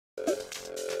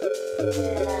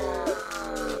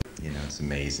You know, it's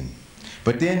amazing.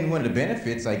 But then one of the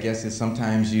benefits, I guess, is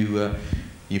sometimes you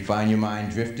find your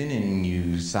mind drifting and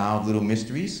you solve little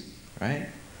mysteries, right?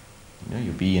 You know,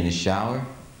 you'll be in a shower,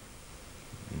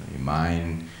 you know, your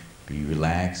mind be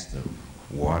relaxed, the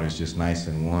water's just nice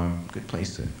and warm. Good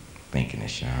place to think in the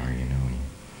shower, you know. And you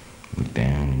look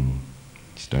down and you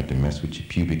start to mess with your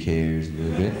pubic hairs a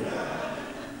little bit.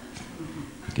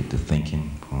 You get to thinking,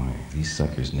 boy, these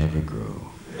suckers never grow.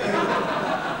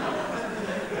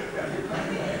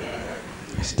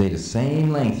 They stay the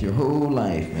same length your whole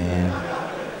life, man.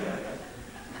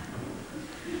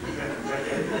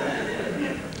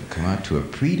 You come out to a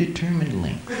predetermined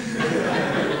length.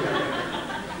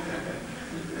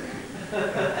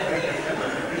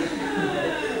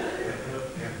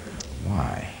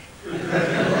 Why?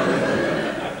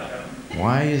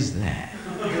 Why is that?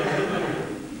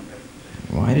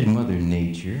 Why did Mother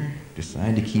Nature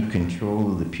decide to keep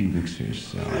control of the pubics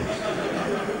herself?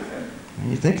 When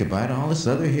you think about it, all this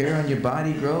other hair on your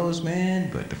body grows,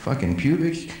 man, but the fucking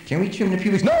pubics, can we trim the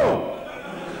pubics? No!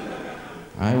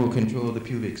 I will control the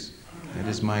pubics. That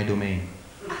is my domain.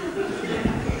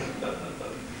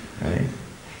 Right?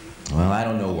 Well, I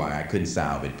don't know why. I couldn't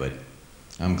solve it, but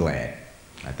I'm glad.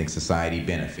 I think society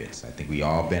benefits. I think we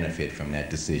all benefit from that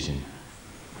decision.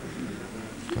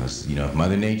 Because, you know, if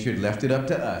Mother Nature had left it up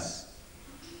to us,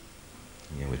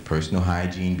 you know, with personal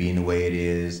hygiene being the way it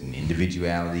is, and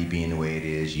individuality being the way it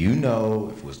is, you know,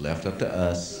 if it was left up to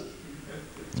us,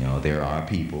 you know, there are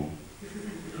people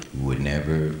who would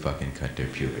never fucking cut their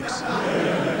pubics.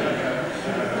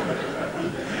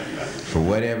 For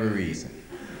whatever reason,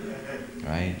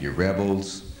 right? You're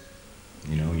rebels,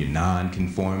 you know, you're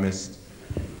non-conformist,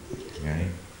 right?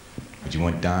 Would you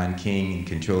want Don King in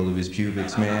control of his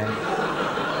pubics, man?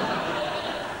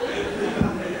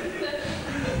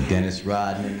 Dennis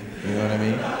Rodman, you know what I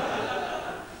mean?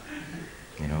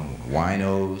 You know,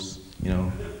 winos, you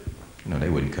know, they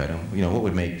wouldn't cut them. You know, what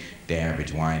would make the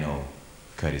average wino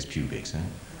cut his pubics, huh?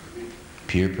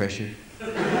 Peer pressure?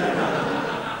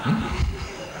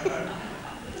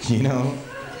 You know,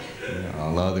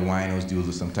 all the other winos do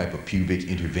some type of pubic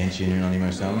intervention, you know what I mean,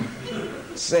 or something.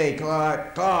 Say,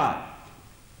 Claude,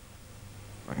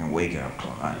 fucking wake up,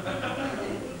 Claude.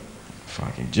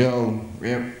 Fucking Joe,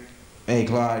 Rip. Hey,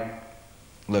 Claude,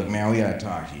 look, man, we gotta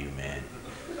talk to you, man.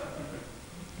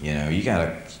 You know, you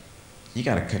gotta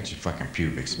cut your fucking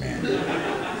pubics, man.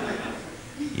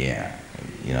 Yeah,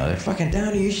 you know, they're fucking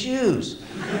down to your shoes.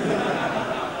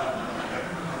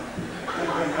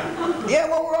 Yeah,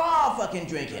 well, we're all fucking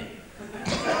drinking.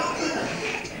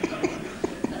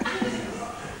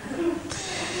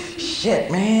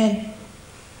 Shit, man.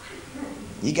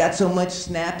 You got so much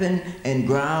snapping and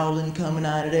growling coming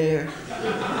out of there.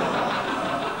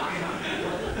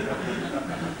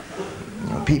 You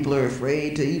know, people are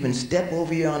afraid to even step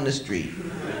over you on the street.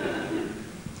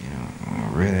 You know,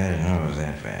 really, I didn't know it was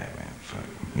that bad, man. Fuck.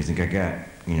 You think I got,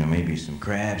 you know, maybe some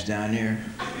crabs down there?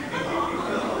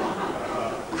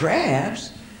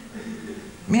 Crabs?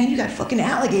 Man, you got fucking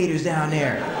alligators down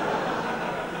there.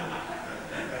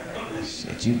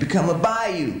 Shit, you've become a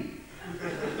bayou.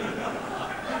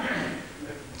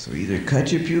 So either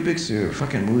cut your pubics or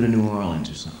fucking move to New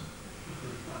Orleans or something.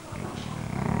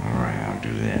 All right, I'll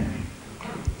do that.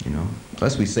 You know?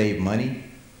 Plus we save money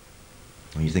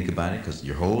when you think about it, because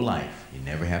your whole life, you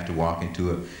never have to walk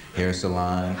into a hair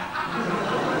salon.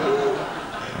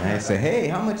 And say, hey,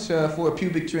 how much for a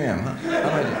pubic trim, huh?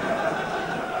 How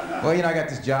much? Well, you know, I got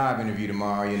this job interview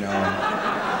tomorrow, you know.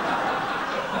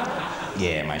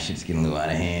 Yeah, my shit's getting a little out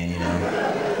of hand, you know.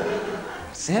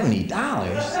 $70?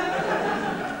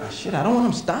 Shit, I don't want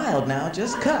them styled now,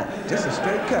 just cut. Just a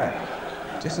straight cut.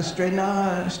 Just a straight,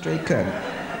 nah, straight cut.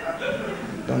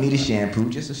 Don't need a shampoo,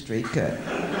 just a straight cut.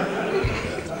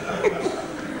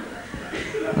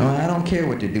 No, I don't care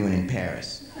what they're doing in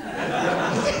Paris. I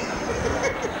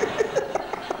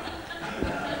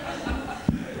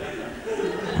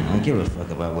don't give a fuck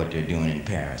about what they're doing in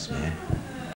Paris, man.